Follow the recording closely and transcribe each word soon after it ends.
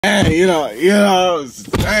Hey, you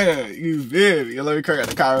feel me? Let me crack out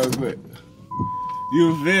the car real quick.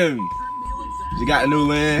 You feel me? You got a new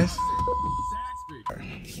lens. You know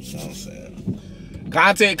what I'm saying?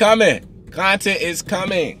 Content coming. Content is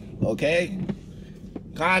coming. Okay?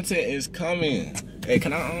 Content is coming. Hey,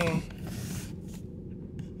 can I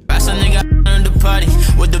Some nigga earned the party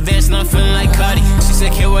with the Vans and I'm feeling like Cardi. She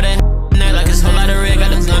said, "Kill with that neck like it's a whole lot of red, got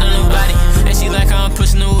the blood on her body." And she like how I'm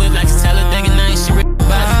pushing the whip like it's Talladega night. She rip the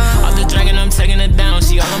body. Off the dragon, I'm taking it down.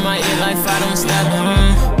 She all on my ear like I don't stop.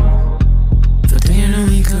 So do you know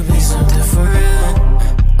we could be something for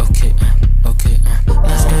real? Okay,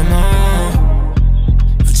 let's get more.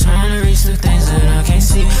 I'm trying to reach the things that I can't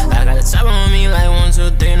see. I got the top on me like 1,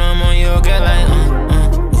 2, 3, and I'm on you, okay, like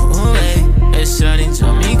ooh, hey. It's shawty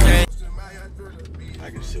told me crazy.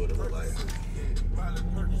 I can see what it look like.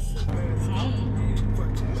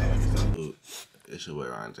 It's your boy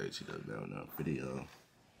Ryan JT on the video.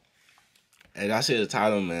 And I see the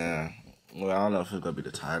title, man. Well, I don't know if it's gonna be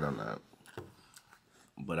the title or not.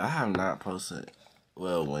 But I have not posted.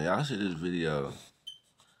 Well, when y'all see this video,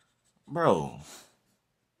 bro.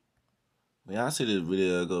 When y'all see this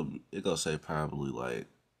video, it go say probably like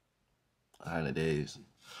 100 days.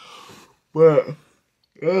 But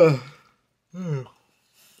alright,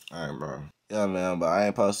 bro. Yeah, man, but I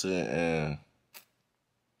ain't posted in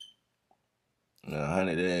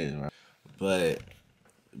 100 days, man. But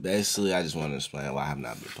basically, I just want to explain why I have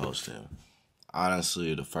not been posting.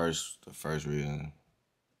 Honestly, the first reason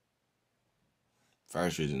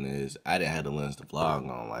is I didn't have the lens to vlog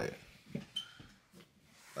on. Like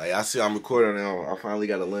I see I'm recording now. I finally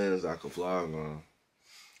got a lens I could vlog on.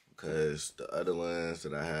 Because the other lens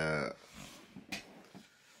that I had,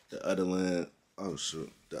 the other lens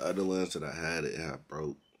that I had, it had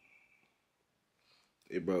broke.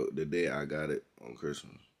 It broke the day I got it on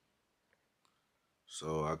Christmas.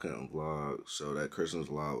 So I couldn't vlog. So that Christmas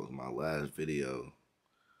vlog was my last video,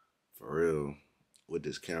 for real, with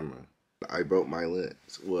this camera. I broke my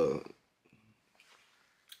lens. Well,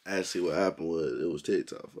 actually what happened was, it was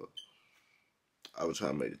TikTok. I was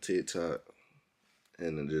trying to make a TikTok,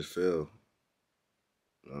 and it just fell.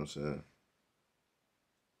 You know what I'm saying?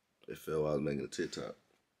 It fell while I was making a TikTok.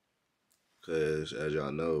 Because, as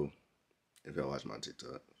y'all know, if y'all watch my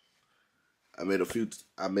TikTok, I made a few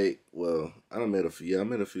TikToks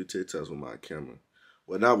with my camera.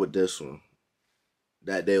 Well, not with this one.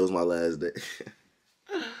 That day was my last day.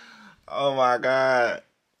 Oh my God.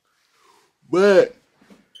 But,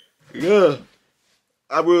 yeah.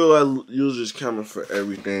 I really like use this camera for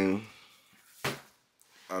everything.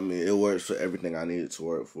 I mean, it works for everything I need it to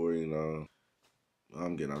work for, you know.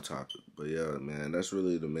 I'm getting off topic. But yeah, man, that's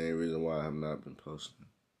really the main reason why I have not been posting.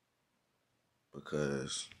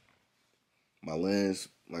 Because my lens,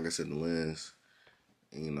 like I said, the lens,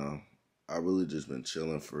 you know, I really just been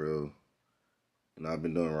chilling for real. And I've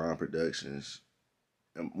been doing Ron Productions.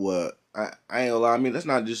 And what I ain't gonna lie, I mean, that's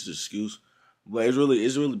not just an excuse. But it's really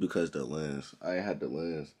because of the lens. I ain't had the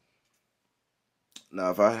lens.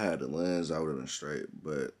 Now, if I had the lens, I would have been straight.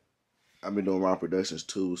 But I've been doing Ron Productions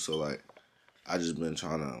too, so like, I just been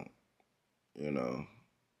trying to, you know.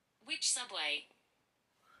 Which subway?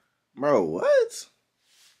 Bro, what?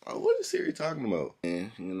 Oh, what is Siri talking about? And,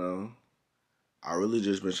 you know, I really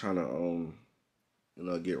just been trying to, you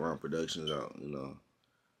know, get Ron Productions out, you know,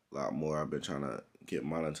 a lot more. I've been trying to get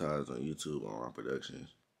monetized on YouTube on Ron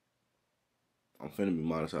Productions. I'm finna be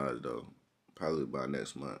monetized though, probably by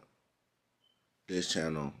next month. This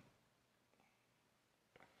channel,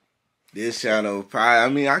 probably, I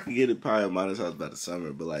mean, I can get it probably monetized by the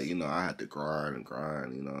summer, but like, you know, I had to grind,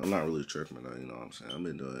 you know. I'm not really tripping though, you know what I'm saying? I've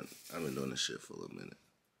been doing this shit for a little minute.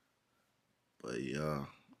 But yeah,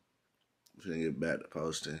 I'm finna get back to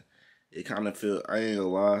posting. It kind of feel, I ain't gonna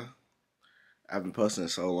lie, I've been posting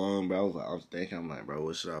so long, bro. I was thinking, I'm like, bro,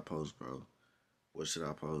 what should I post, bro? What should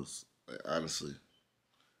I post? Like, honestly.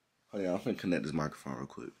 Hold on, I'm finna connect this microphone real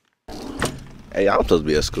quick. Hey, I'm supposed to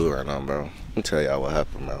be at school right now, bro. Let me tell y'all what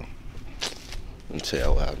happened, bro. Let me tell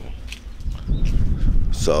y'all what happened.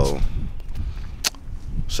 So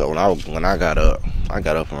when I got up early. I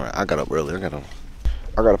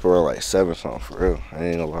got up around like 7 something, for real. I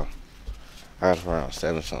ain't gonna lie. I got up around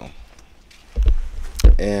 7 something.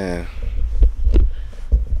 And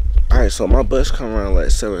alright, so my bus come around like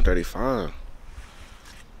 7:35.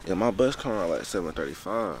 Yeah, my bus come around like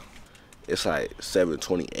 7:35. It's like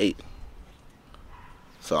 7:28.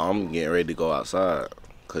 So I'm getting ready to go outside.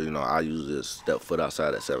 Cause, you know, I usually step foot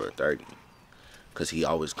outside at 7:30. Cause he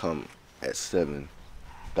always come at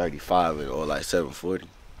 7:35 or like 7:40.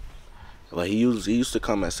 Like he used to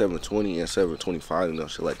come at 7:20 and 7:25 and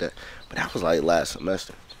shit like that. But that was like last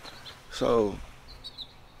semester. So,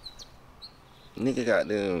 nigga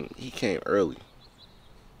goddamn, he came early.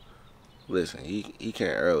 Listen, he came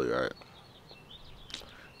early, right?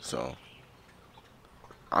 So,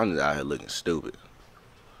 I'm just out here looking stupid.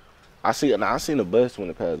 I seen the bus when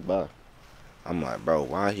it passed by. I'm like, bro,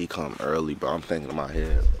 why he come early, bro? I'm thinking in my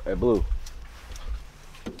head. Hey, Blue.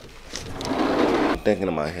 I'm thinking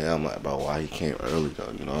in my head, I'm like, bro, why he came early,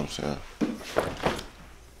 though? You know what I'm saying?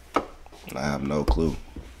 And I have no clue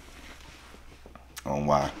on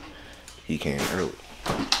why he came early.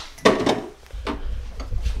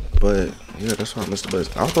 But, yeah, that's why I missed the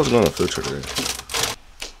bus. I was supposed to go on a field trip today.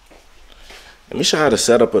 Let me show you how the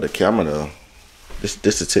setup of the camera, though. This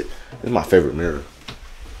is my favorite mirror.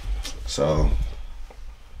 So,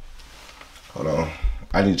 hold on.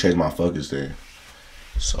 I need to change my focus there.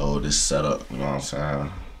 So, this setup, you know what I'm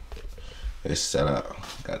saying? It's set up.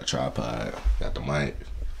 Got the tripod, got the mic.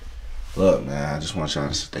 Look, man, I just want y'all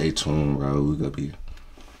to stay tuned, bro. We're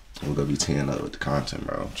gonna be teeing up with the content,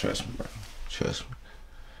 bro. Trust me, bro. Trust me.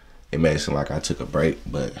 It may seem like I took a break,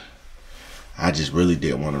 but I just really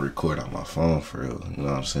didn't want to record on my phone for real. You know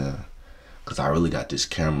what I'm saying? Cause I really got this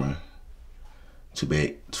camera to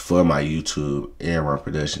be for my YouTube and Run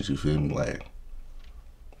Productions. You feel me? Like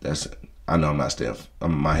I know I'm not still.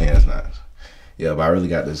 My hand's not. Yeah, but I really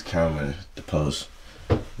got this camera to post.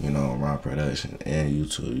 You know, Run Production and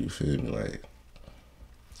YouTube. You feel me? Like,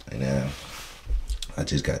 and then I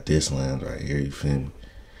just got this lens right here. You feel me?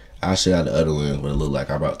 I should have the other lens, but it looked like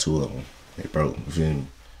I brought two of them. They broke. You feel me?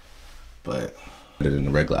 But better than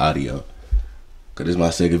the regular audio. Cause this is my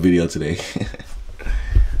second video today.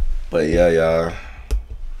 But yeah, y'all.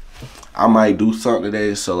 I might do something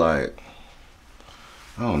today, so like,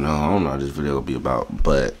 I don't know what this video will be about,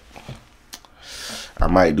 but I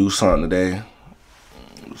might do something today.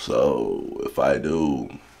 So if I do,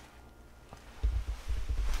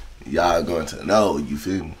 y'all going to know, you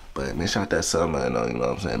feel me? But make sure that sub button, you know what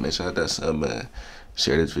I'm saying? Make sure that sub button,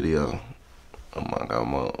 share this video. Oh my God,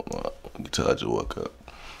 you tell I just woke up.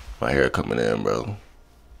 My hair coming in, bro.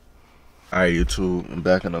 Alright, YouTube, I'm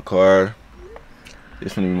back in the car.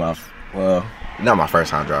 It's gonna be my, well, not my first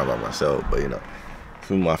time driving by myself, but you know, it's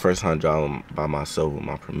gonna be my first time driving by myself with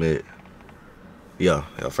my permit. Yeah,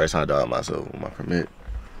 first time driving myself with my permit.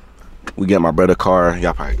 We get my brother car.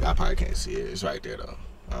 Y'all probably can't see it. It's right there though.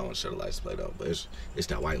 I don't want to show the license plate though, but it's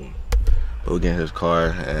that white one. But we get his car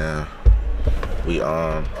and we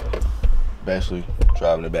basically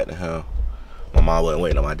driving it back to him. My mom wasn't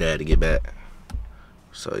waiting on my dad to get back.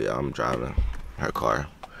 So yeah, I'm driving her car.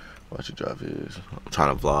 Watch you drive his. I'm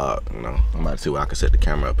trying to vlog, you know. I'm about to see where I can set the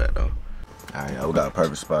camera up at though. Alright, y'all, we got a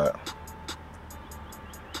perfect spot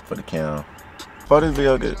for the cam. For this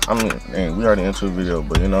video, I mean, dang, we already into the video,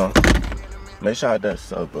 but you know, make sure I hit that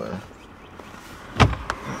sub button.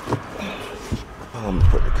 Let me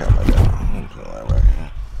put the camera down. Let me put it right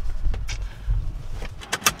here.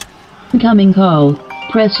 Incoming call.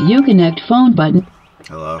 Press Uconnect phone button.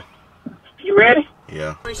 Hello? You ready?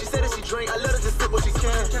 Yeah. She said that she drink, I let her just sip what she can.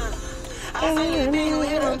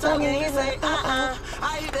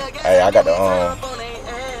 Hey, I got the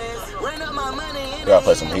gotta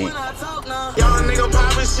put some heat. Y'all nigga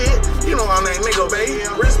poppin' shit, you know I'm that nigga, baby.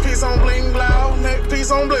 Wrist piece on bling blow, neck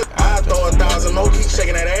piece on bling. I throw 1,000 more, keep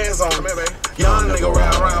shaking that ass on me, baby. Young nigga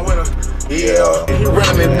ride around with her. Yeah, he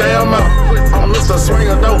running it damn out. I'm Mr.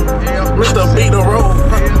 Swinger dope, Mr. Beat the Road.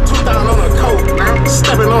 2,000 on the coat,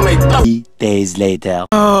 stepping on they throat. 3 days later.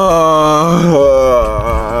 You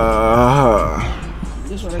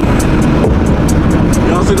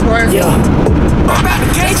don't see the plan? Yeah. I'm about to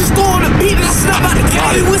cage the store on the beat and I'm about to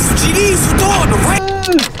cage with some GDs store on the rack.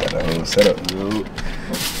 Got that whole setup, dude.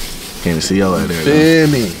 Can't even see y'all out there. Feel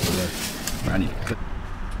me? I need to cook.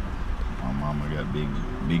 My mama got big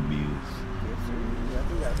bills.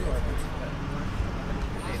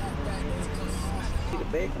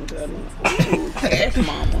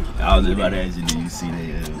 I was just about to ask you, do you see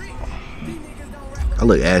that? I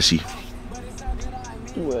look ashy.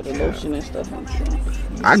 Well, the lotion and stuff I'm sure.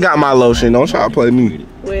 I got my lotion. Don't try to play me.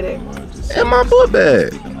 Where that? In my book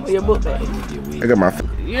bag. Your book bag. I got my.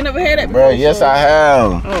 You never had that before? Bro, yes I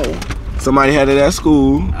have. Oh. Somebody had it at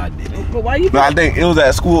school. I did it. But why you? But I think it was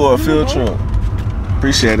at school or a field trip.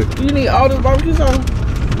 Appreciate it. You need all this barbecue sauce?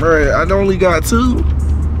 Bro, I only got 2.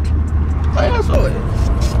 That's what.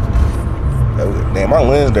 Damn, my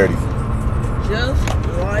lens dirty. Just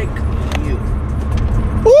like you.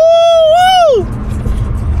 Woo!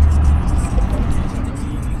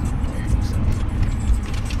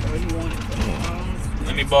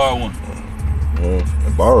 Let me borrow one.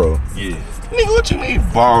 Borrow? Yeah. Nigga, what you mean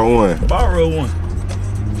borrow one? Borrow one.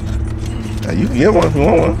 Now, you can get one if you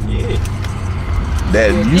want one. Yeah. That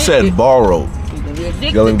you said borrow.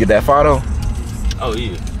 You gonna let me get that photo? Oh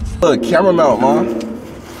yeah. Look, camera mount, mom. You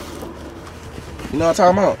know what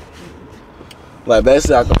I'm talking about? Like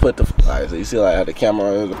basically, I can put the. Alright, so you see, like, how the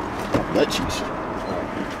camera. Butt cheeks.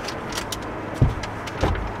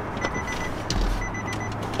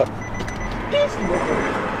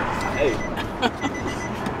 Hey.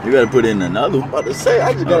 You gotta put in another one. I'm about to say,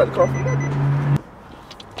 I just got out the car from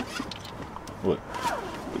What?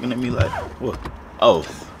 Looking at me like, what? Oh.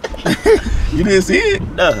 You didn't see it?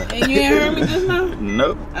 Nah. And you ain't heard me just now?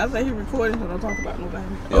 Nope. I say he recorded, so don't talk about nobody.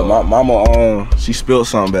 Yeah, my mama, she spilled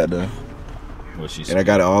something back there. What she And I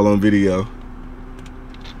got it all on video.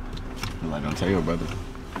 I'm like, don't tell your brother.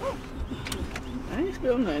 I ain't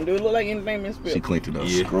spilled nothing. Do it look like anything been spilled? She cleaned it up.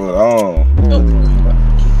 Yeah. Screw it on.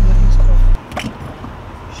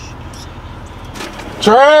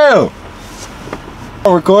 Trail!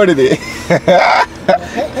 I recorded it.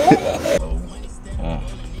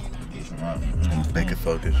 Make it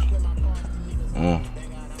focus.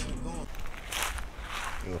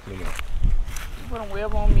 Put a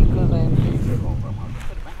web on me because I ain't put it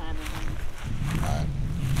behind it. Alright.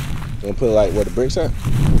 You gonna put it like where the bricks at?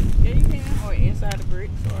 Yeah, you can. Or inside the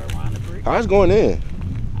bricks or around the bricks. How's it going in?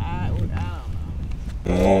 I don't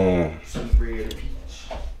know.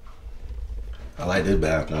 I like this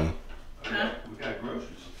bathroom. Huh? We got groceries.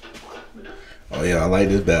 Oh yeah, I like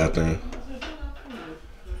this bathroom.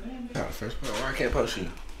 First part, why I can't post you?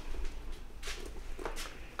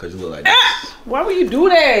 Cause you look like this. Why would you do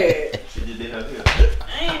that? She just did her hair.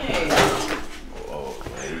 Dang. Oh,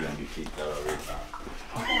 man, you gonna get kicked out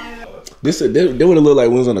already. This they would have looked like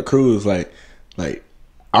when we was on a cruise. Like I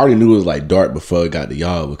already knew it was like dark before it got to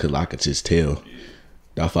y'all because I could just tell.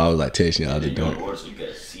 That's why I was like texting y'all the dark. So you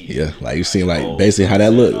gotta see it. Yeah, like you seen like basically how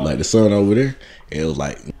that looked, like the sun over there. And it was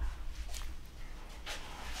like.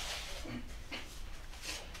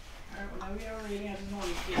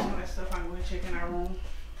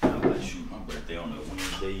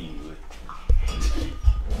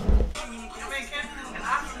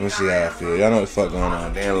 Let me see how I feel. Y'all know what the fuck going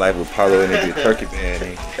on. Damn life with Paulo and it be a turkey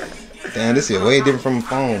band. Damn, this is way different from a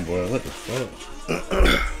phone, boy. What the fuck?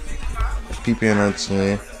 Peep in on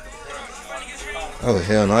twin. Oh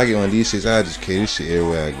hell no, I get one of these shits. I just carry this shit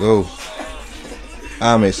everywhere I go.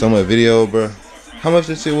 I made so much video, bro. How much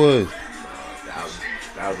this shit was?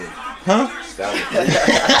 Huh?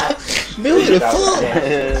 Dude, the fuck?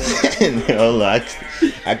 Hold on,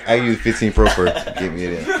 I use 15 Pro first. Give me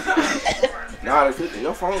it in. Nah, the 15.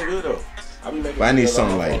 Your phone good though. But I need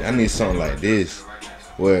something like this,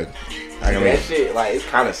 where I can make that shit like it's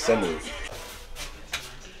kind of similar.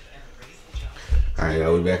 All right,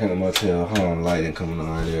 y'all, we back in the motel. Hold on, lighting coming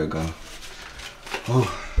on. There we go. Oh,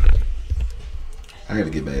 I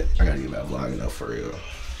gotta get back vlogging up for real.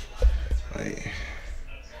 Like,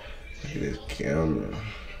 look at this camera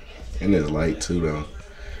and this light too though.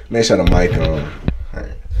 Make sure the mic on. All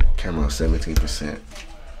right, camera on 17%.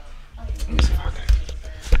 Let me see if I can.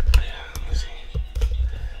 Let me see.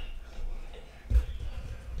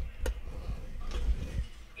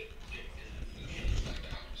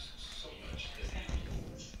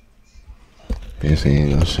 This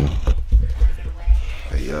ain't gonna show.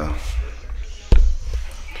 Hey, yo.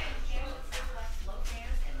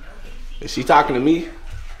 Is she talking to me?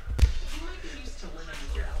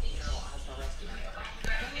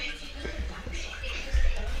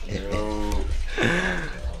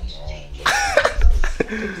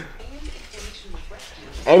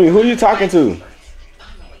 Amy, who you talking to?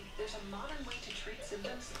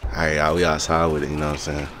 Alright, y'all, we outside with it, you know what I'm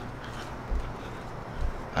saying?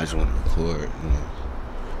 I just want to record, you know,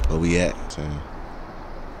 where we at, so.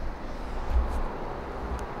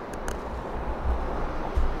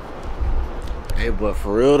 Hey, but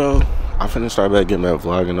for real though, I'm finna start back getting that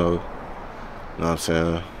vlogging though. You know what I'm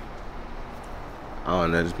saying? I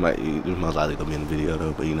don't know, this might likely gonna be in the video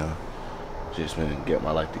though, but you know, just been get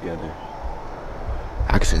my life together.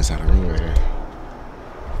 I can sit inside the room right here.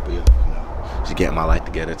 But yeah, you know, just getting my life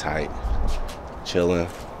together tight, chilling.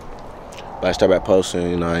 But I start back posting,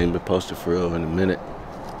 you know, I ain't been posting for real in a minute.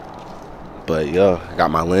 But yeah, I got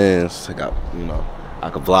my lens, I got, you know, I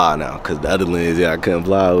can vlog now, cause the other lens, yeah, I couldn't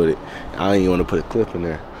vlog with it. I didn't even want to put a clip in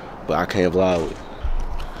there, but I can't vlog with it.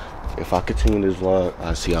 If I continue this vlog,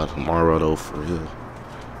 I'll see y'all tomorrow though, for real.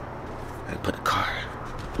 I put the car.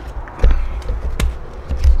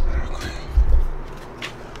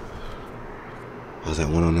 I was at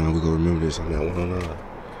 109, we gonna remember this. I'm at 109.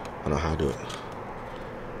 I don't know how to do it.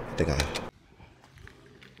 I think I.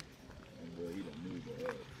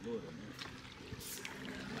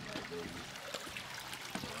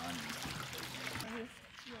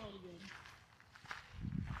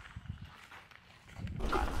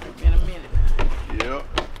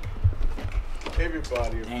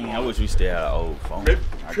 everybody. Dang, I wish we still had an old phone.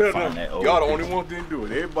 I could find that old Y'all the picture. only ones didn't do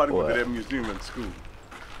it. Everybody went What? to that museum in school.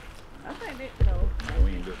 I think that, no. No,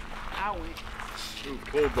 we ain't do it. I went. It was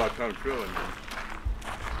closed by the time it fell in there.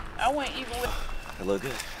 I went even with. It look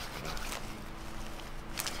good.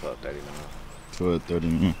 12:30 now.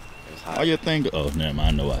 12:30. It's Why hot. you think? Oh, never mind.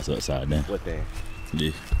 I know what's upside down. What thing?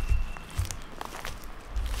 Yeah.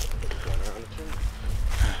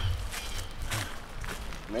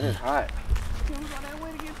 Man, it's hot.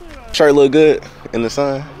 Shirt look good in the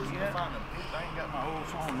sun.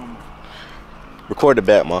 Record the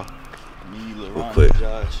back, ma. Real quick.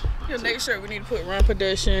 Your next shirt, we need to put run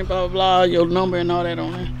pedestrian, blah, blah, blah, your number and all that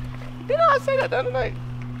on there. Didn't I say that the other night?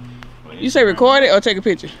 You say record it or take a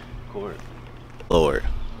picture? Record. Lord,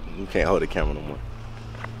 you can't hold the camera no more.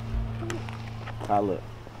 How look?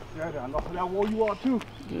 Yeah, I know that wore you out too.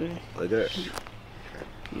 Good. Look good.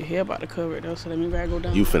 Your hair about to cover it though, so that means I go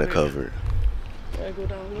down. You finna cover it. I go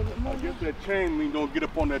down a little bit more. I guess that chain mean don't get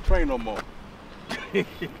up on that train no more. Kid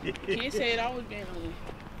said I was getting on you.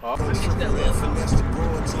 Huh? I think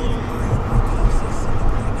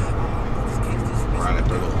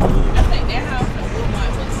that house in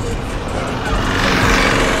Woodmont was good.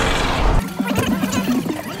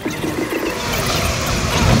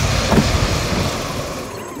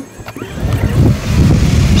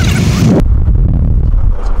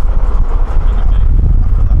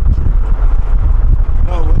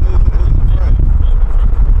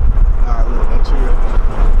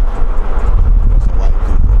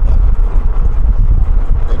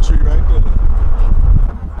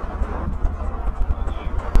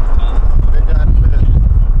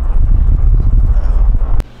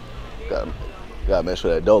 Gotta mess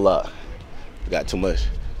with that door lock. Got too much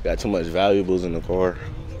valuables in the car.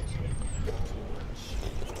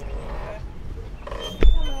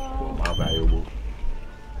 My valuable.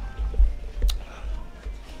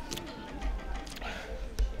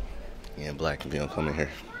 Yeah, Black and be don't come in here.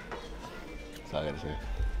 That's all I gotta say.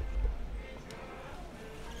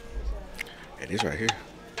 It is right here.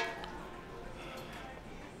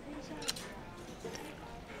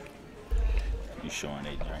 You showing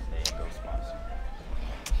they drink, they ain't go sponsor.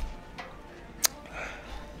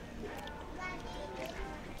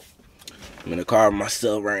 I'm in the car with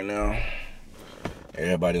myself right now.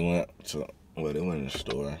 Everybody went to, well, they went in the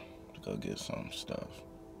store to go get some stuff.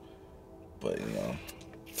 But, you know,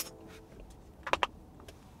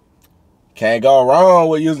 can't go wrong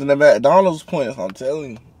with using the McDonald's points, I'm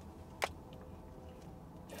telling you.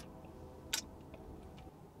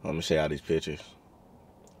 Let me show y'all these pictures.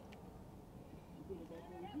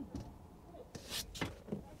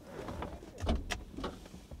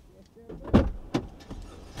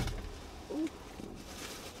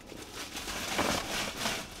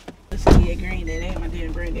 Yeah, granddad. That ain't my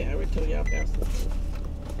damn granddad. I already told y'all about it.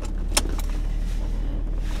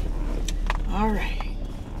 All right.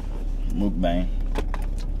 Mukbang.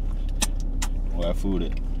 Where that food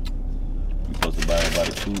at? You supposed to buy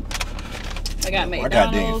everybody food? I got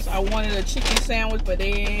McDonald's. I wanted a chicken sandwich, but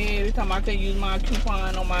every time I could use my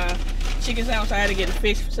coupon on my chicken sandwich, I had to get a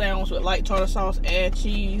fish sandwich with light tartar sauce, add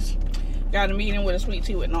cheese. Got a medium with a sweet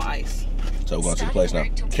tea with no ice. So we're going to the place now.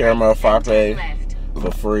 Caramel frappe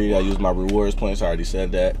for free. I use my rewards points. I already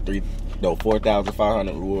said that.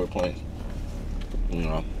 4,500 reward points. You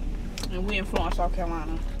know. And we in Florence, South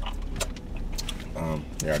Carolina. You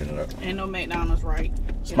already know that. Ain't no McDonald's, right?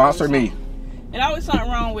 Sponsor me. And always something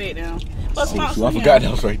wrong with them. But sponsor So I him. forgot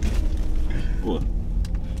that was right there. What?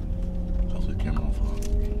 I'll put the camera on phone.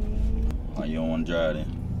 Oh, you don't want to drive then?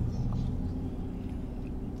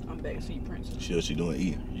 I'm backseat princess. She what she doing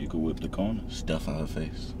eating. You could whip the corner. Stuff on her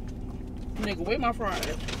face. Nigga, where my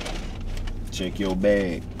fries? Check your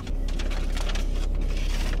bag.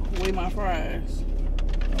 Where my fries?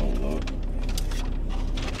 Oh, Lord.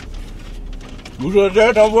 You should have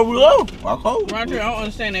said that's where we go. I told you. Roger, I don't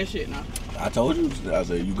understand that shit now. I told you. I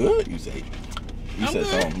said, you good? You say. You I'm said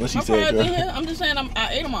good. something. What she My said, fries in girl? here. I'm just saying I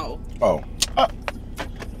ate them all. Oh.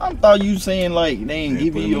 I thought you saying like they ain't Yeah,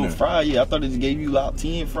 give put you 'em in your there. fry yet. I thought they just gave you like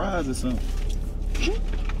 10 fries or something.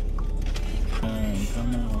 Come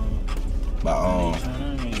on.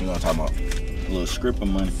 But, you know what I'm talking about. A little script of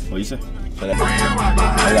money. What you say? So that,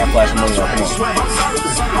 I got flash money on. Come on.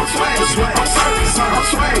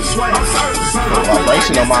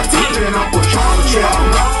 Vibration on my feet.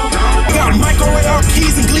 Got microwave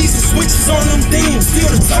keys and Gleason switches on them things. Feel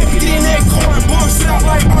the type get in that car and bounce out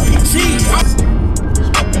like RPG.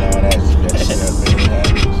 Smoking all that shit.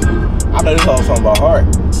 I know this whole song about heart. I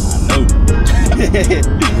know.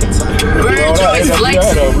 Bird Joy's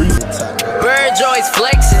flexing. Bird Joy's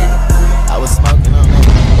flexing. I was smoking on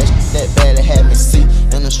that bad, it had me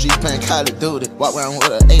playing Call of Duty. Walk around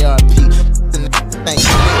with an ARP.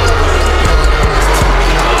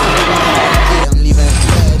 I'm leaving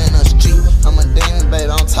bad in the street. I'm a demon, baby.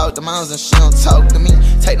 I don't talk to moms and she don't talk to me.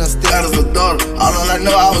 Take them still as a daughter. All I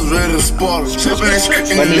know, I was ready to spoil her. Tripping and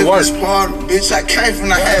scripting and living spoiled. Bitch, I came from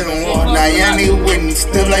the heaven war. Now young nigga with me,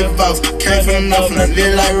 still like Voss. Came from the north and I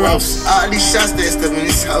live like Ross. All these shots that stuff in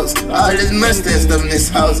this house. All this mess that stuff in this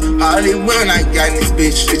house. All these women I got in this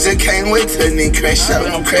bitch. It just can't wait till they crash out.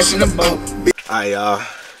 I'm crashing the boat. Alright, y'all.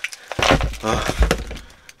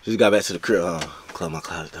 Just got back to the crib. Close my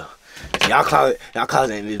closet though. Y'all closet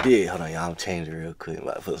ain't this big. Hold on, y'all. I'm changing real quick. I'm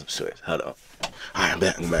about to put some shorts. Hold on. Alright, I'm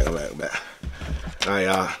back. Alright,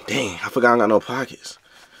 y'all. Dang, I forgot I got no pockets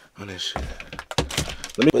on this shit.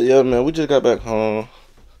 But yeah, man, we just got back home.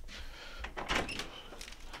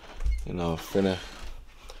 You know, finna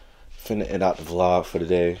end out the vlog for the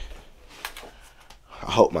day.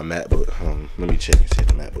 I hope my MacBook. Let me check and see if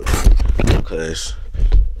the MacBook. Because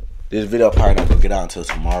this video probably not gonna get out until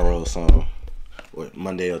tomorrow or something. Or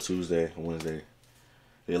Monday or Tuesday or Wednesday.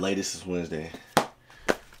 The latest is Wednesday.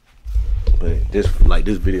 But this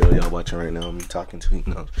video y'all watching right now, me talking to you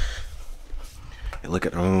know. And look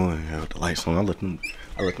at the room and the lights on. I looked them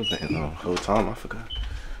things on the whole time. I forgot.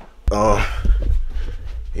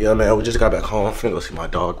 Yeah, man, we just got back home. I'm finna go see my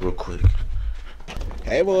dog real quick.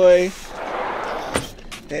 Hey, boy.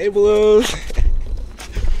 Hey, Blue.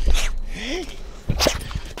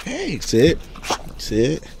 Hey, sit.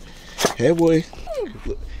 Hey, boy.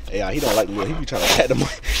 Hey, he don't like the little. He be trying to tap the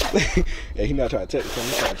mic. Hey, he not trying to tap the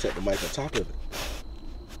mic. He trying to tap the mic on top of it.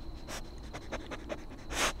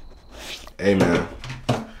 Hey, man.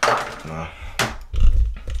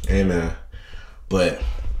 Hey, man. But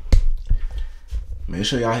make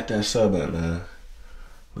sure y'all hit that sub button, man.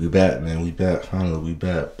 We back, man. We back. Finally, we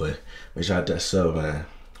back. But make sure y'all hit that sub, man.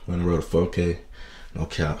 We're on the road to 4K. No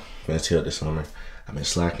cap. Fans here this summer. I've been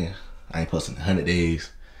slacking. I ain't posting 100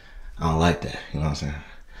 days. I don't like that. You know what I'm saying?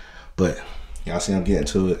 But y'all see I'm getting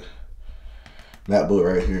to it. MacBook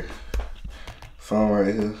right here. Phone right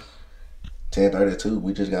here. 1032.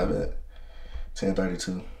 We just got back.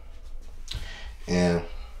 1032. And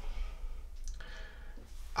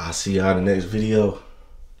I'll see y'all in the next video.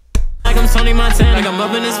 Like I'm Tony Montana, like I'm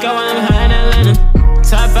up in the sky while I'm high in Atlanta.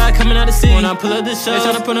 Top 5 coming out the city. When I pull up the show, they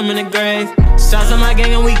tryna put them in the grave. Shots on my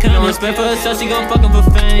gang and we come. No respect for herself, she gon' fuck him for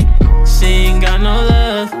fame. She ain't got no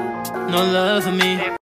love for me.